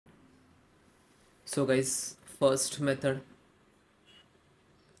So guys, first method,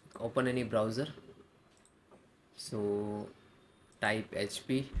 open any browser. So type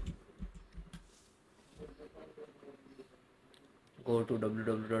HP, go to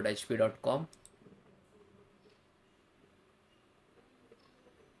www.hp.com.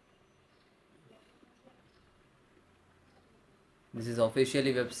 This is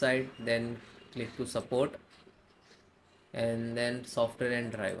officially website. Then click to support and then software and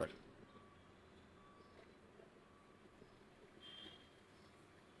driver.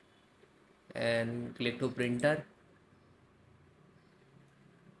 And click to printer,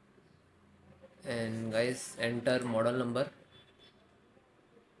 and guys enter model number.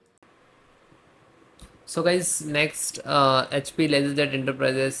 So guys, next HP LaserJet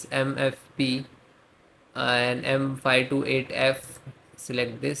Enterprises MFP and M528f,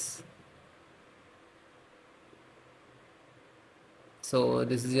 select this. So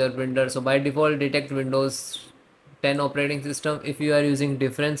this is your printer. So by default detect Windows 10 operating system. If you are using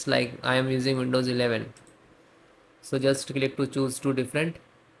difference, like I am using Windows 11, so just click to choose to different.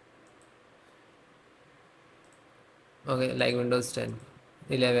 Okay, like Windows 10,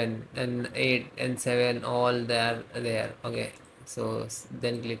 11 and 8 and 7, all they are there. Okay, so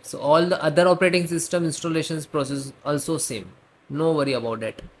then click. So all the other operating system installations process also same, no worry about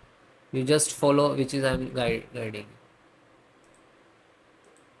it. You just follow which is I'm guiding.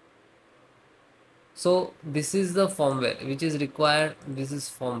 So this is the firmware which is required. This is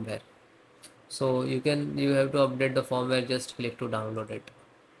firmware. So you have to update the firmware. Just click to download it.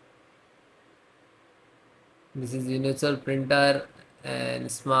 This is universal printer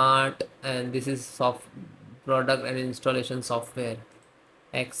and smart, and this is soft product and installation software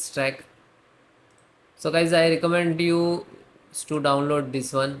extract. So guys, I recommend you to download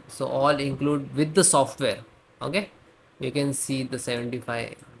this one. So all include with the software. Okay, you can see the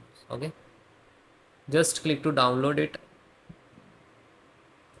 75. Okay, just click to download it.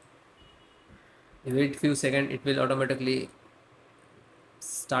 Wait few seconds, it will automatically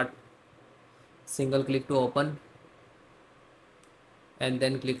start. Single click to open and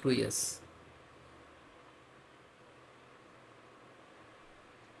then click to yes.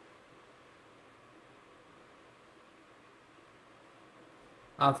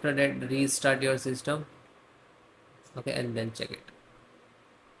 After that, restart your system. Okay, and then check it.